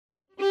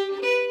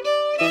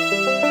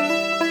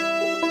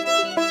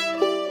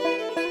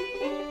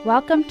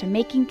Welcome to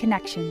Making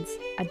Connections,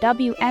 a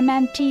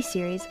WMMT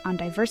series on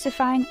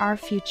diversifying our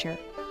future.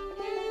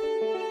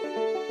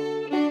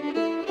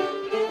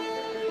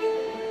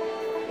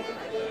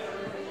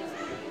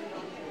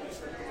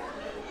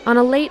 On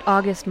a late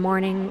August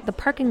morning, the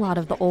parking lot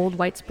of the old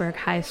Whitesburg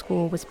High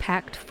School was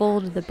packed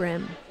full to the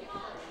brim.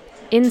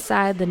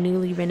 Inside the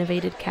newly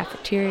renovated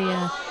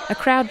cafeteria, a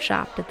crowd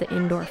shopped at the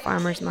indoor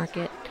farmers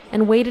market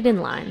and waited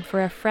in line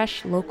for a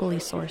fresh, locally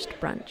sourced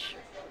brunch.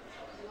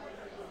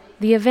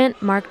 The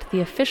event marked the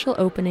official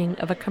opening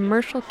of a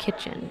commercial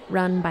kitchen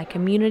run by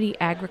Community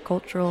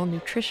Agricultural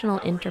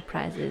Nutritional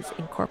Enterprises,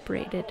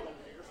 Incorporated,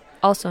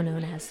 also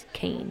known as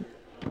CANE.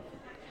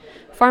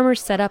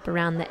 Farmers set up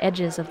around the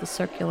edges of the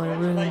circular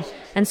room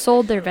and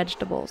sold their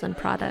vegetables and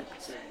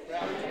products.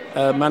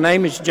 My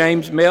name is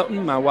James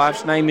Melton. My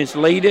wife's name is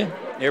Lita.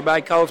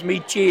 Everybody calls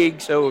me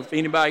Chig, so if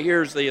anybody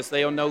hears this,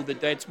 they'll know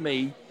that that's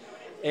me.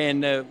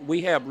 And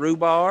we have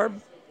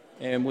rhubarb,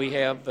 and we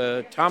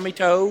have Tommy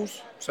Toes.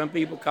 Some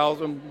people call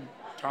them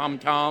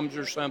Tom-Toms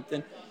or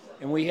something.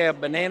 And we have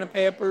banana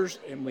peppers,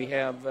 and we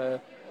have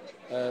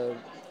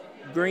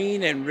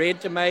green and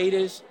red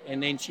tomatoes,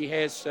 and then she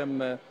has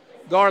some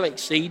garlic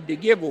seed to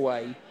give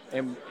away.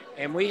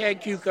 And we had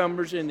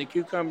cucumbers, and the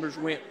cucumbers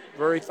went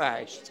very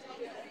fast.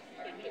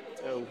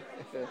 So,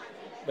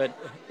 but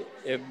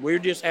we're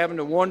just having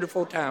a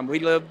wonderful time. We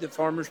love the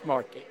farmers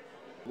market.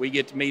 We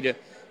get to meet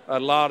a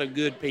lot of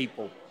good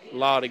people,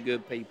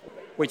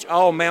 which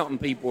all mountain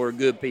people are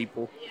good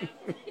people.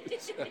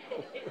 So,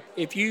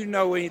 if you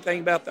know anything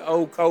about the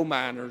old coal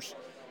miners,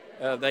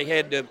 they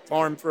had to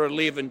farm for a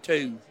living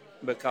too,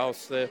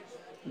 because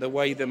the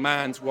way the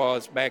mines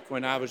was back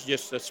when I was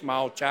just a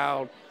small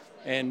child.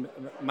 And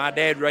my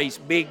dad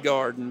raised big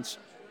gardens.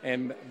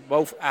 And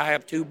I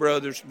have two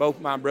brothers. Both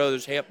my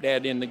brothers helped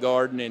Dad in the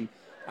garden, and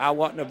I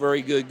wasn't a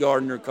very good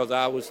gardener because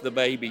I was the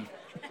baby.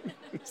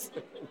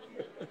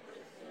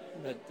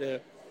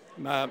 But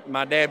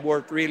my dad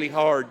worked really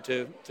hard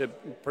to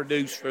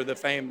produce for the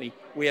family.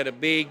 We had a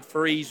big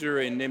freezer,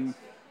 and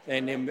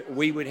then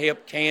we would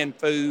help can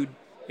food.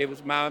 It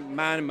was mine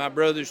and my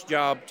brother's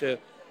job to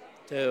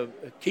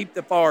keep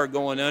the fire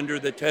going under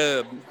the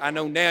tub. I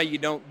know now you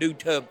don't do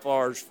tub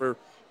fires for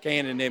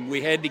canning them.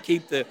 We had to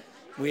keep the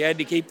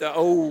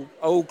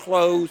old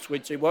clothes,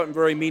 which there wasn't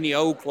very many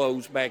old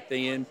clothes back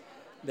then,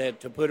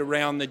 to put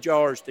around the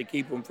jars to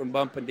keep them from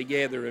bumping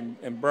together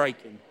and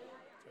breaking.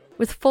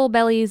 With full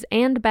bellies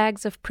and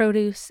bags of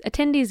produce,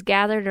 attendees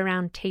gathered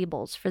around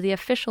tables for the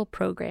official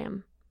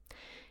program.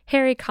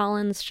 Harry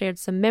Collins shared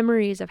some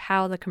memories of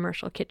how the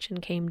commercial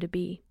kitchen came to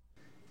be.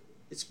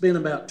 It's been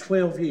about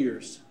 12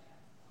 years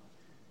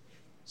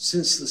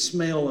since the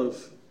smell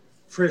of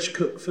fresh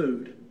cooked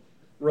food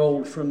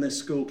rolled from this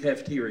school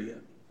cafeteria.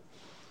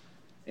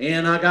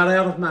 And I got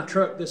out of my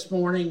truck this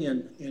morning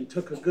and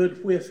took a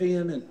good whiff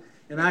in,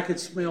 and I could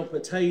smell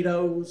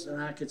potatoes, and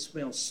I could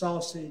smell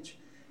sausage,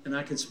 and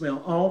I could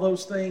smell all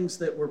those things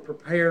that were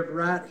prepared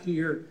right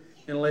here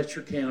in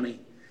Letcher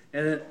County.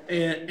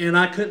 And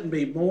I couldn't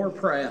be more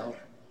proud.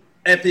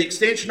 At the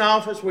Extension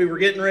office, we were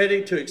getting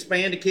ready to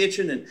expand a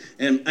kitchen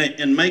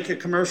and make a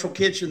commercial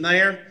kitchen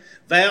there.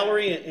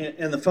 Valerie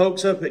and the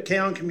folks up at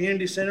Cowan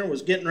Community Center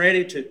was getting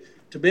ready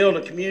to build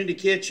a community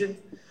kitchen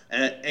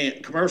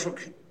and commercial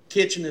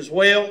kitchen as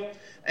well.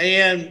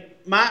 And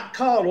Mike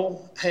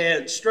Cottle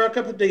had struck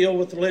up a deal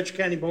with the Letcher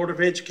County Board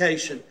of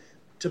Education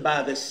to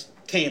buy this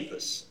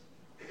campus.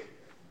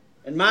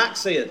 And Mike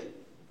said,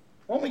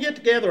 why don't we get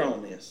together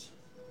on this?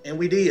 And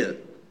we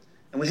did.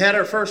 And we had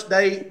our first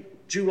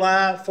date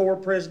July, 4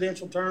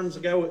 presidential terms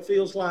ago, it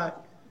feels like.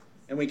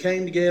 And we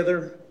came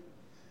together.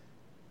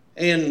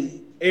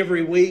 And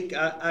every week,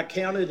 I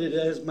counted it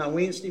as my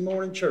Wednesday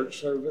morning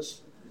church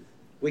service.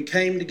 We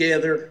came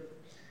together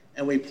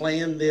and we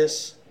planned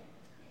this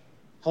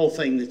whole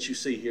thing that you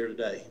see here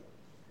today.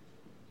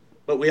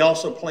 But we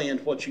also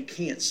planned what you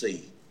can't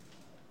see,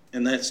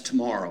 and that's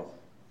tomorrow.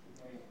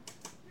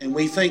 And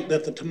we think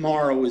that the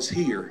tomorrow is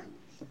here,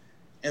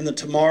 and the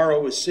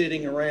tomorrow is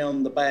sitting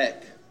around the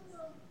back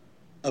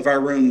of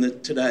our room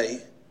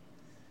today.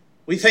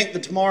 We think the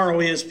tomorrow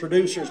is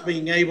producers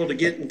being able to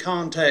get in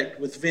contact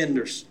with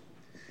vendors,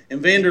 and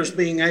vendors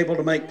being able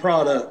to make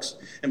products,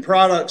 and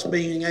products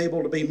being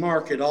able to be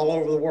marketed all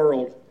over the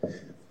world.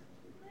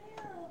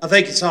 I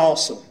think it's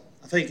awesome.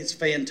 I think it's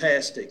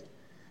fantastic.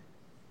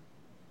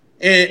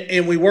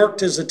 And we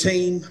worked as a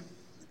team,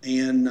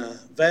 and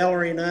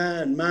Valerie and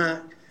I and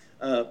Mike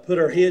put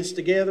our heads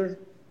together,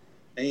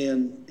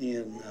 and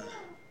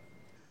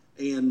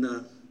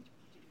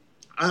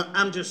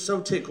I'm just so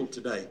tickled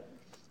today.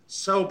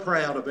 So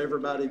proud of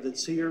everybody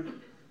that's here,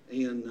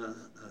 and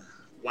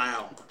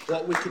wow,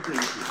 what we could do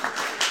here.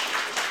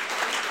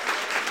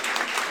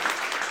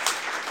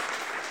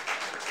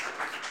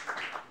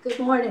 Good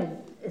morning.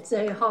 It's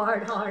a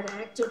hard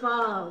act to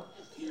follow.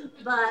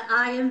 But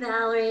I am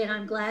Valerie, and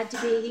I'm glad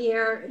to be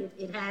here.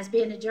 It has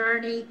been a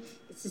journey.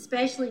 It's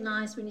especially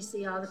nice when you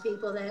see all the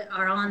people that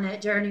are on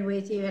that journey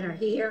with you and are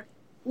here.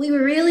 We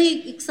were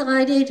really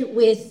excited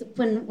with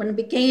when I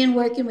began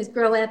working with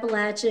Grow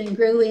Appalachia and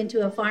grew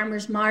into a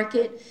farmer's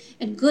market,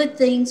 and good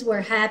things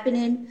were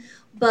happening.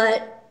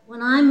 But when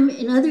I'm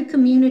in other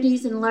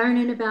communities and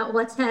learning about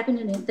what's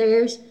happening in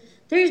theirs,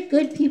 there's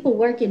good people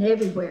working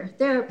everywhere.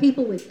 There are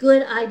people with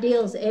good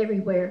ideals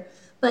everywhere.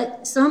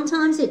 But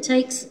sometimes it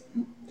takes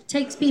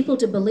people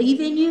to believe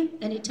in you,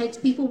 and it takes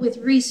people with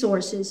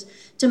resources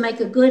to make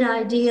a good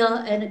idea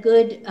and a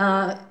good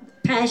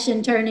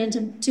passion turn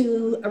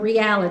into a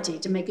reality,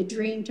 to make a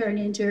dream turn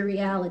into a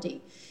reality.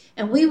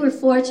 And we were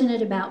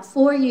fortunate about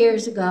 4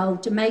 years ago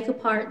to make a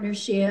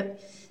partnership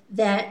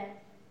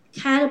that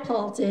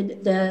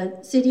catapulted the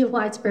City of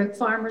Whitesburg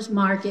Farmers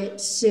Market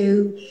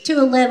to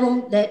a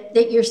level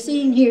that you're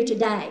seeing here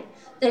today.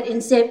 That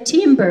in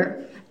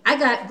September, I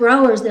got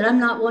growers that I'm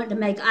not wanting to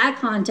make eye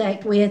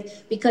contact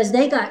with because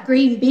they got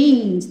green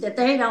beans that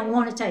they don't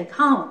want to take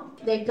home.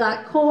 They've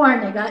got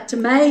corn, they got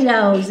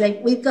tomatoes,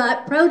 we've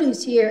got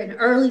produce here in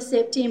early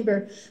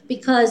September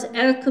because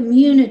our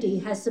community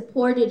has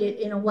supported it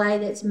in a way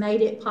that's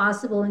made it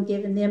possible and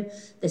given them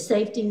the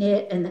safety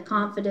net and the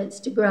confidence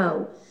to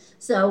grow.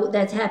 So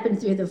that's happened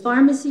through the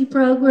pharmacy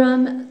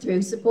program,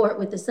 through support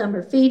with the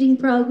summer feeding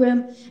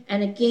program,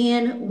 and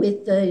again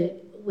with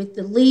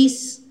the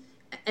lease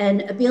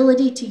and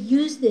ability to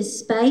use this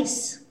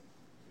space.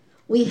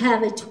 We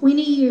have a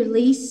 20-year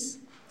lease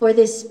for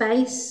this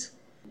space.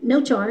 No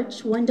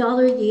charge,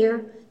 $1 a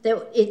year.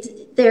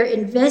 They're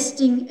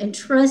investing and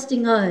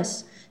trusting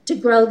us to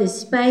grow this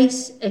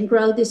space and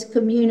grow this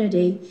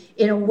community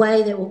in a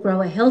way that will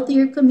grow a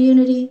healthier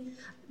community,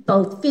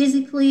 both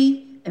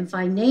physically and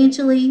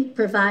financially,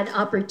 provide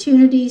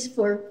opportunities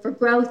for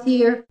growth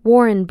here.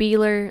 Warren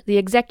Beeler, the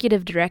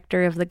executive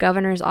director of the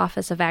Governor's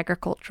Office of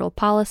Agricultural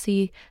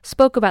Policy,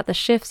 spoke about the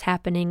shifts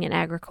happening in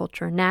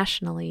agriculture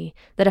nationally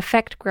that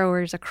affect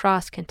growers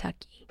across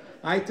Kentucky.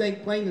 I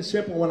think plain and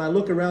simple, when I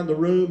look around the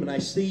room and I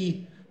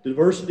see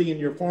diversity in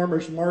your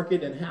farmer's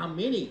market and how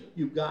many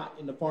you've got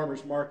in the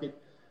farmer's market,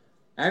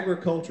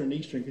 agriculture in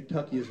Eastern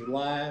Kentucky is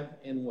alive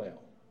and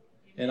well.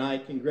 And I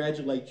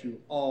congratulate you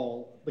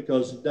all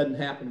because it doesn't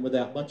happen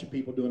without a bunch of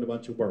people doing a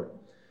bunch of work.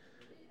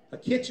 A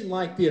kitchen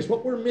like this,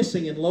 what we're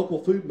missing in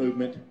local food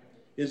movement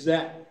is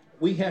that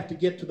we have to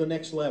get to the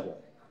next level.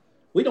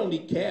 We don't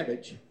need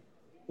cabbage.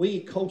 We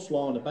need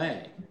coleslaw in a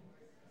bag.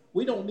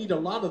 We don't need a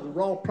lot of the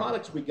raw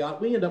products we got.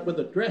 We end up with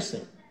a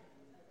dressing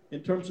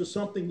in terms of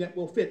something that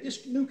will fit.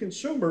 This new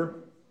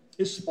consumer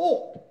is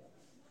spoiled.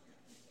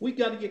 We've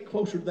got to get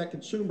closer to that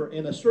consumer,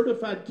 and a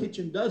certified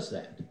kitchen does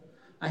that.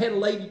 I had a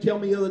lady tell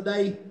me the other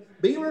day,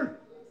 Beeler,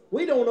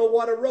 we don't know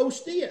what a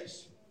roast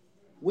is.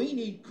 We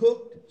need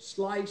cooked,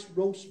 sliced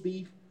roast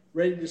beef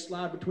ready to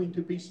slide between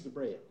two pieces of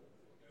bread.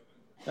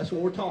 That's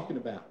what we're talking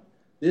about.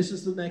 This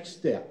is the next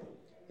step.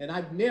 And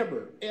I've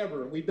never,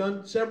 ever, we've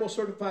done several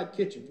certified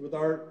kitchens with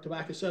our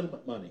tobacco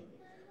settlement money,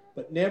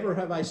 but never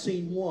have I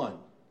seen one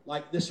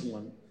like this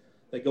one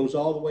that goes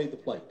all the way to the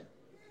plate.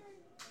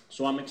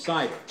 So I'm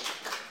excited.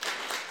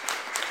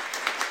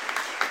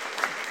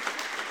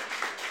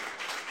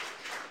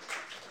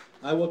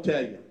 I will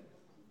tell you,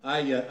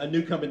 I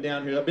knew coming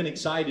down here, I've been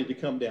excited to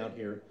come down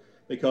here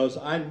because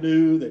I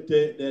knew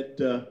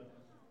that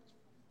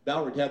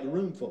Ballard had the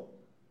room full.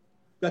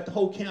 Got the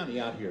whole county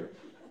out here.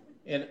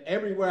 And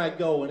everywhere I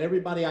go and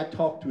everybody I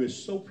talk to is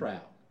so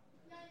proud.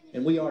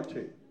 And we are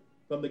too.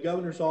 From the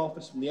governor's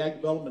office, from the Ag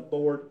Development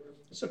Board,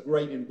 it's a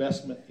great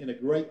investment in a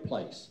great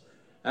place.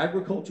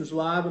 Agriculture's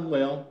alive and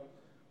well.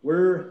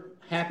 We're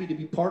happy to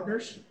be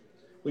partners.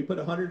 We put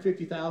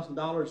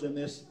 $150,000 in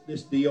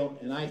this deal,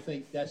 and I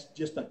think that's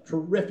just a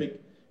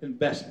terrific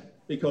investment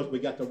because we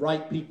got the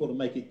right people to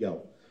make it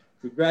go.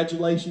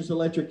 Congratulations to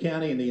Letcher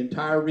County and the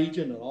entire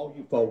region and all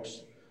you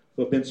folks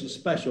who have been so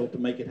special to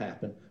make it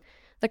happen.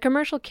 The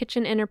commercial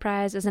kitchen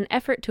enterprise is an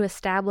effort to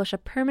establish a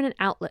permanent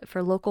outlet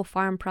for local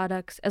farm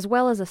products as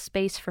well as a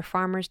space for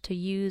farmers to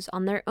use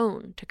on their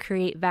own to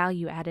create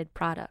value-added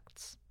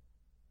products.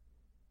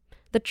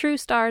 The true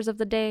stars of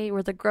the day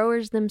were the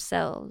growers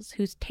themselves,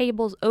 whose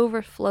tables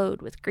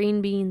overflowed with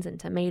green beans and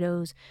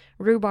tomatoes,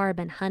 rhubarb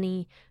and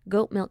honey,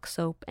 goat milk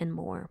soap, and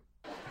more.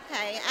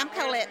 Hey, I'm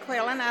Colette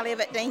Quillen. I live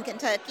at Dean,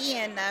 Kentucky,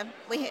 and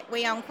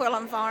we own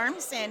Quillen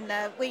Farms,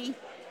 and we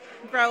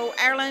grow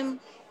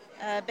heirloom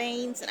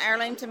beans and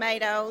heirloom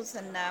tomatoes,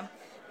 and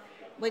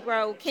we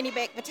grow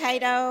Kennebec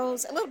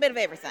potatoes, a little bit of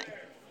everything.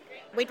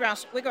 We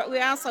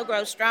also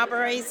grow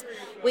strawberries.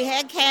 We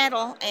had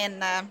cattle,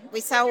 and we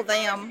sold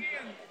them,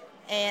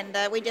 and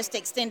we just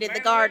extended the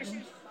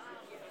garden.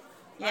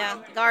 Yeah,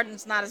 the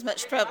garden's not as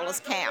much trouble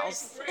as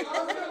cows.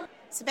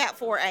 It's about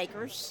 4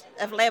 acres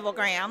of level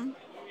ground.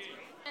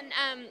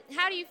 And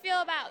how do you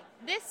feel about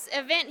this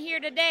event here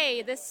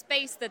today, this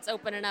space that's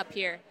opening up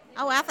here?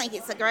 Oh, I think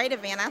it's a great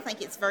event. I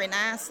think it's very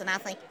nice, and I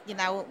think,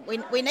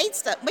 we need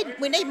stuff.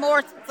 We need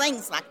more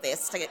things like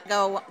this to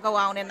go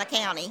on in the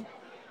county.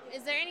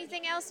 Is there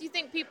anything else you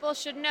think people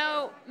should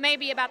know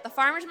maybe about the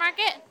farmers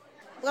market?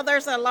 Well,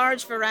 there's a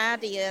large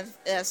variety of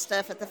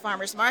stuff at the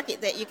farmers market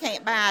that you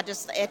can't buy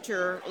just at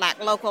your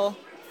local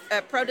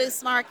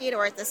produce market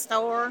or at the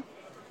store.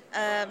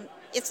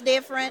 It's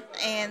different,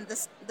 and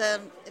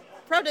the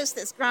produce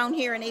that's grown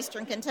here in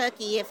eastern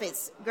Kentucky, if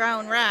it's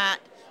grown right,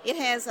 it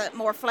has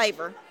more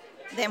flavor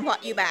than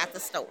what you buy at the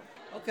store.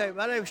 Okay,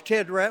 my name is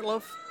Ted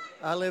Ratliff.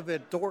 I live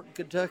in Thornton,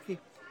 Kentucky,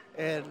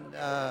 and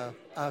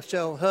I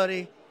sell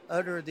honey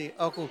under the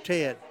Uncle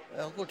Ted.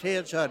 Uncle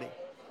Ted's Honey.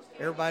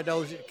 Everybody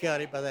knows it in the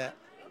county by that.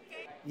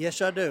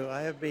 Yes, I do.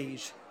 I have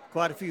bees,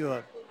 quite a few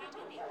of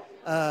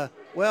them.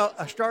 Well,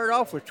 I started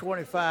off with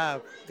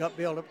 25, got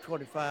built up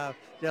 25.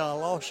 Then I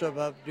lost some of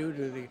them due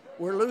to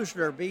we're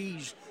losing our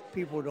bees.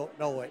 People don't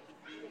know it.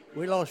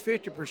 We lost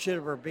 50%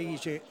 of our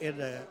bees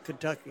in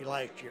Kentucky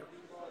last year.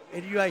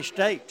 In the United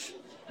States,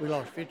 we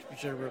lost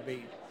 50% of our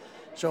bees.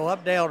 So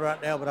I'm down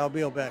right now, but I'll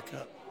build back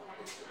up.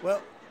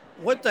 Well,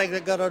 one thing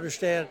they got to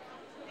understand,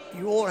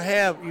 you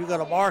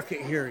got a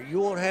market here. You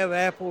won't have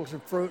apples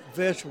and fruit and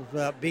vegetables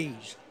without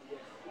bees.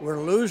 We're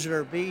losing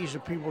our bees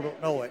and people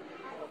don't know it.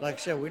 Like I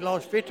said, we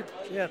lost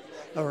 50%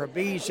 of our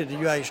bees in the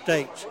United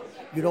States.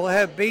 You don't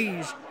have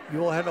bees, you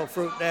won't have no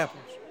fruit and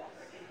apples.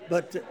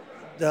 But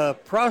the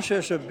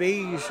process of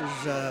bees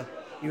is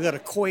you got a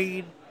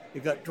queen, you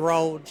got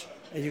drones,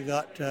 and you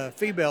got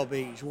female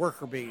bees,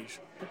 worker bees.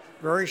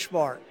 Very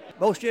smart.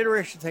 Most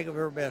interesting thing I've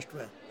ever messed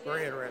with.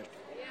 Very interesting.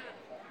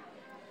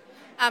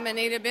 I'm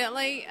Anita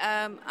Bentley.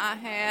 I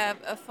have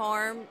a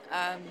farm.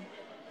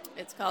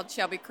 It's called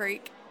Shelby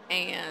Creek,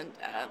 and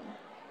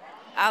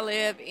I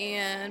live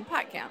in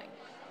Pike County.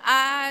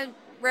 I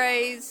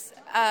raise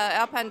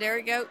Alpine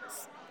dairy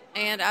goats,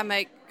 and I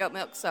make goat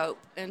milk soap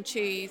and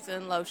cheese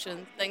and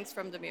lotion, things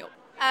from the milk.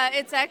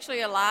 It's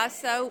actually a lye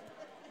soap.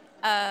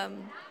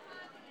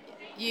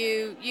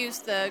 You use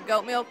the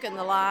goat milk and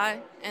the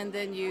lye, and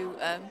then you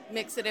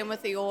mix it in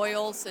with the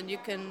oils, and you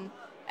can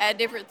add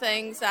different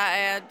things. I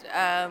add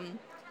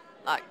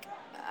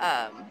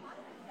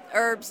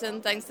herbs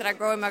and things that I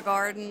grow in my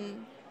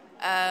garden.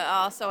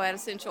 I also add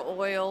essential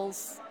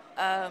oils.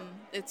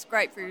 It's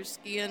great for your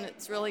skin.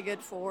 It's really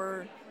good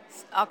for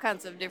all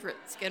kinds of different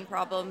skin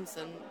problems,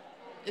 and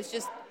it's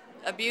just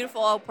a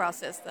beautiful old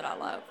process that I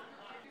love.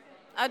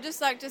 I'd just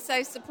like to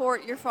say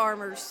support your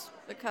farmers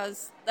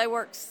because they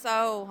work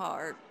so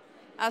hard.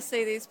 I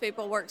see these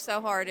people work so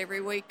hard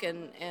every week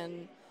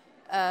and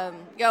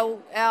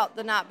go out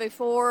the night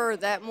before or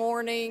that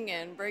morning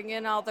and bring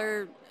in all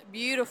their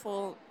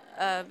beautiful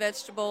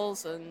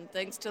vegetables and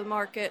things to the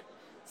market.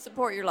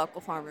 Support your local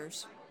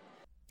farmers.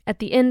 At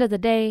the end of the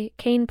day,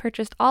 Kane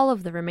purchased all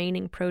of the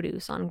remaining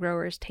produce on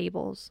growers'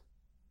 tables.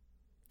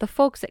 The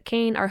folks at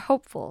Kane are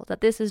hopeful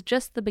that this is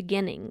just the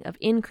beginning of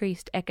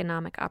increased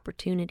economic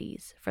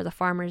opportunities for the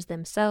farmers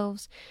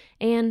themselves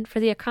and for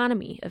the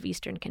economy of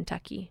eastern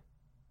Kentucky.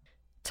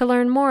 To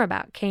learn more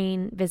about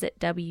Kane, visit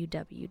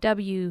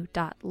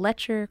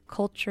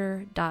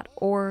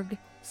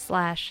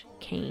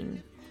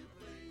www.letcherculture.org/Kane.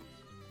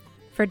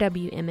 For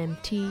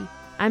WMMT,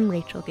 I'm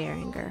Rachel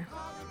Geringer.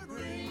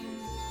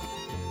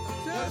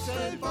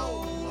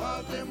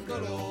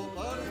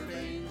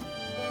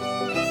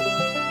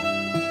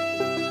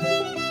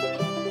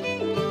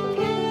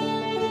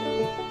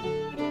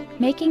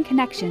 Making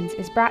Connections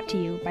is brought to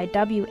you by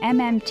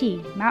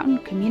WMMT Mountain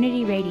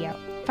Community Radio.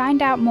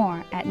 Find out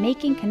more at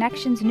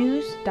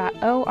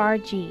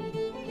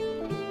makingconnectionsnews.org.